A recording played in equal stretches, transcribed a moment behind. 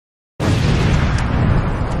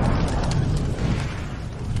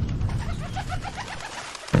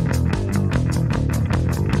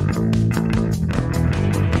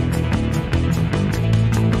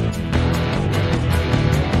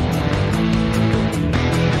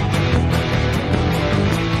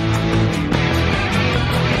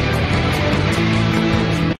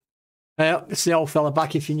It's the old fella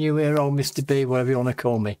back if you're new here, old Mr. B, whatever you want to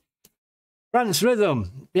call me. FRANZ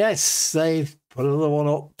Rhythm, yes, they've put another one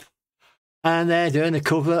up. And they're doing a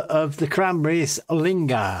cover of the Cranberries'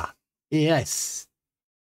 Linger. Yes.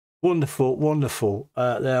 Wonderful, wonderful.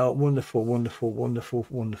 They are wonderful, wonderful, wonderful,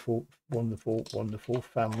 wonderful, wonderful, wonderful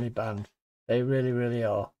family band. They really, really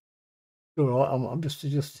are. All right, I'm just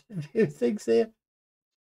a few things here.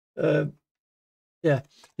 Yeah,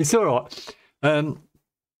 it's all right.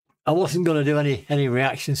 I wasn't going to do any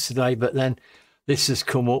reactions today, but then this has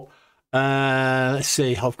come up. Let's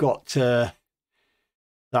see, I've got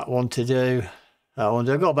that one to do. I've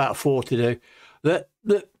got about 4 to do.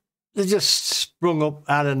 They just sprung up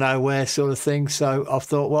out of nowhere, sort of thing. So I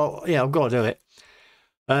thought, well, yeah, I've got to do it.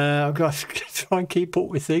 I've got to try and keep up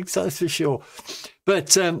with things, that's for sure.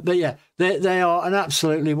 But yeah, they are an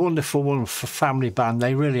absolutely wonderful, wonderful family band.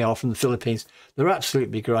 They really are, from the Philippines. They're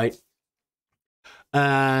absolutely great.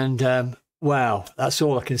 And wow, that's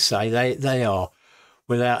all I can say. They are,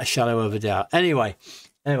 without a shadow of a doubt. Anyway,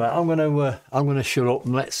 I'm gonna shut up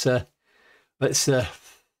and let's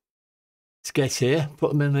get here,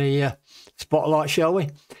 put them in the spotlight, shall we?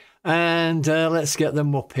 And let's get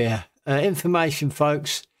them up here. Information,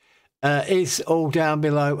 folks, is all down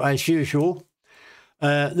below as usual.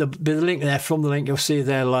 There'll be the link there. From the link, you'll see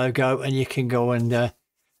their logo, and you can go and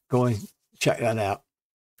check that out.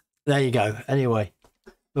 There you go. Anyway,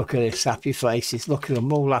 look at this, happy faces. Look at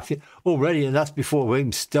them all laughing already, and that's before we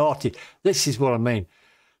even started. This is what I mean.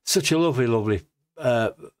 Such a lovely, lovely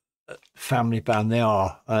family band they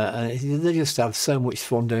are, and they just have so much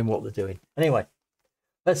fun doing what they're doing. Anyway,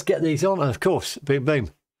 let's get these on, and of course, boom, boom,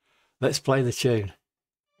 let's play the tune.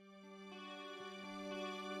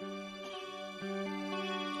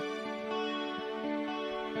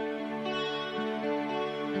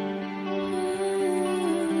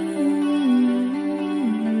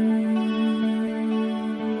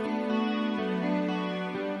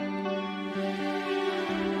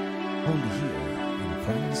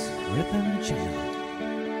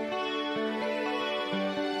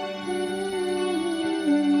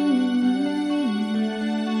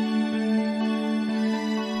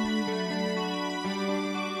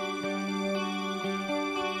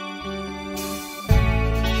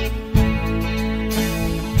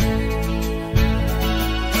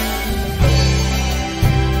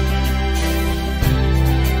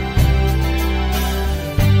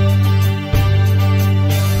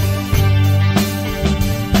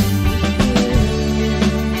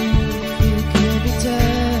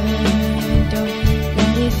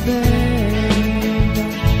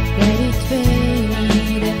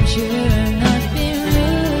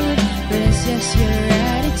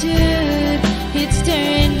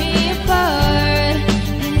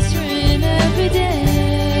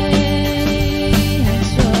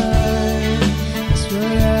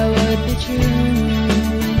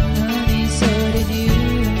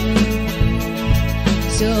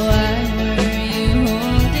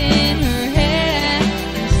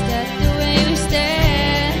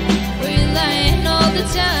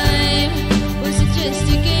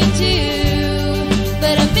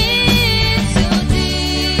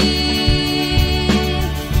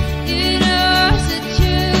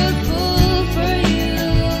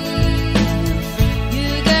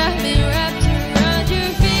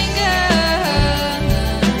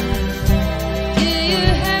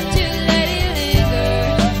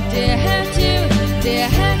 Yeah.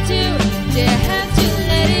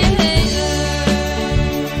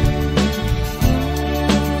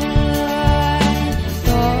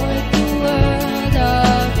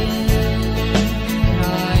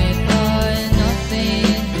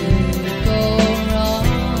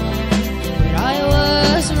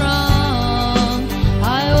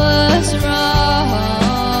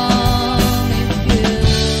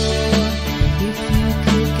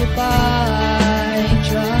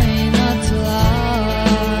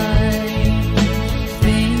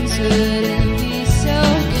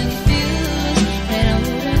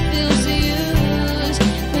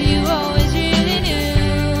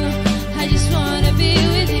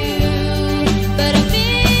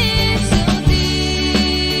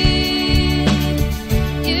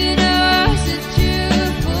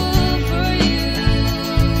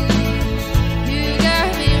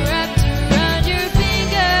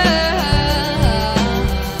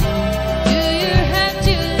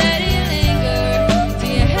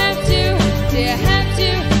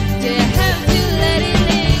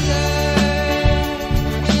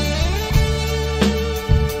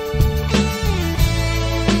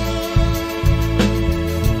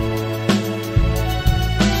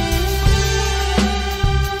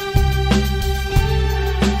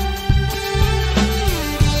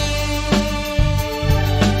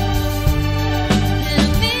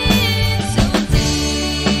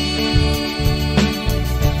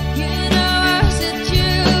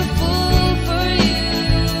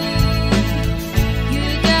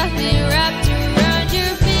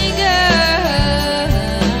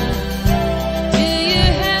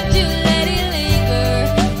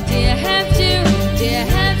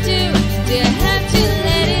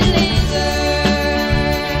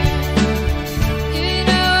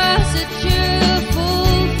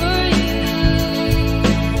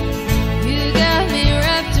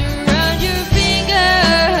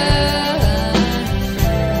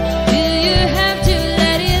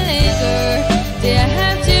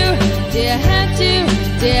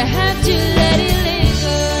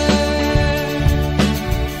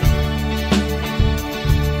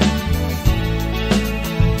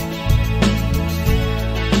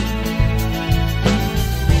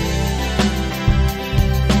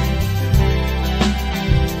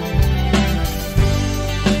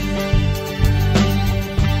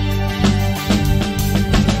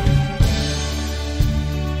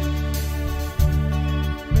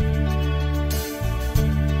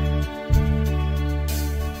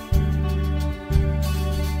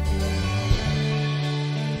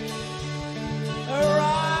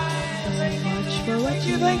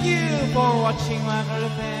 Thank you for watching my little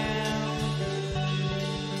band.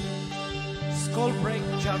 Skull break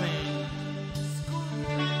jamming.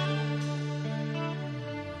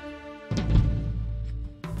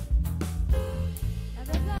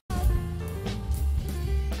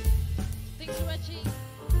 Thanks for watching.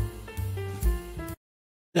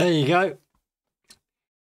 There you go.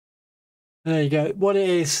 There you go. What it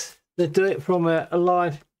is, they do it from a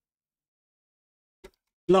live.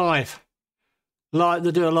 Like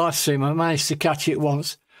they do a live stream. I managed to catch it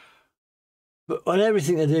once. But on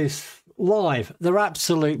everything they do is live. They're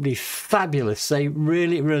absolutely fabulous. They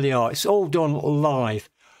really, really are. It's all done live.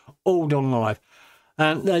 All done live.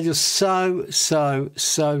 And they're just so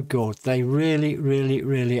good. They really, really,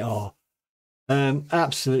 really are.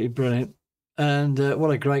 Absolutely brilliant. And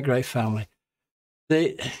what a great family.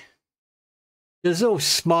 There's all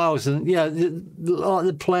smiles and, yeah, like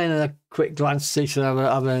they're playing a quick glance at each other,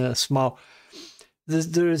 having a smile.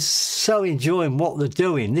 They're so enjoying what they're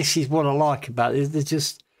doing. This is what I like about it. They're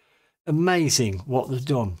just amazing what they've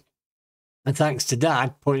done. And thanks to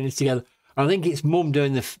Dad putting it together. I think it's Mum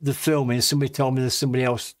doing the filming. Somebody told me there's somebody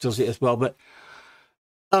else does it as well. But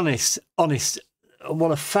honest,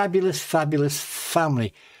 what a fabulous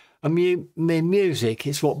family. I mean, music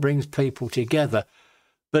is what brings people together.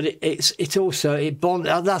 But it's also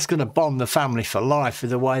that's going to bond the family for life for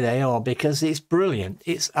the way they are, because it's brilliant.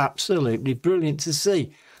 It's absolutely brilliant to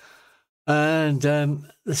see, and they're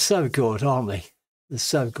so good, aren't they? They're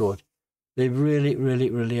so good. They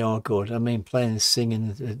really are good. I mean, playing and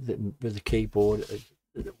singing with the keyboard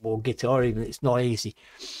or guitar, even, it's not easy,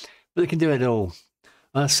 but they can do it all.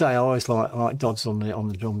 And I say I always like Dodds on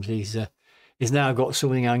the drums. He's now got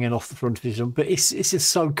something hanging off the front of his drum, but it's just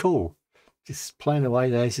so cool. Just playing away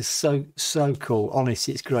there is just so cool.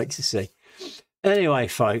 Honestly, it's great to see. Anyway,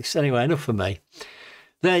 folks, enough of me.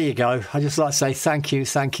 There you go. I just like to say thank you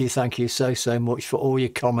so much for all your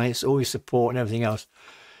comments, all your support and everything else.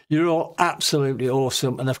 You're all absolutely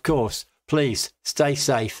awesome. And of course, please stay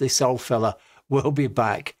safe. This old fella will be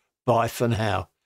back. Bye for now.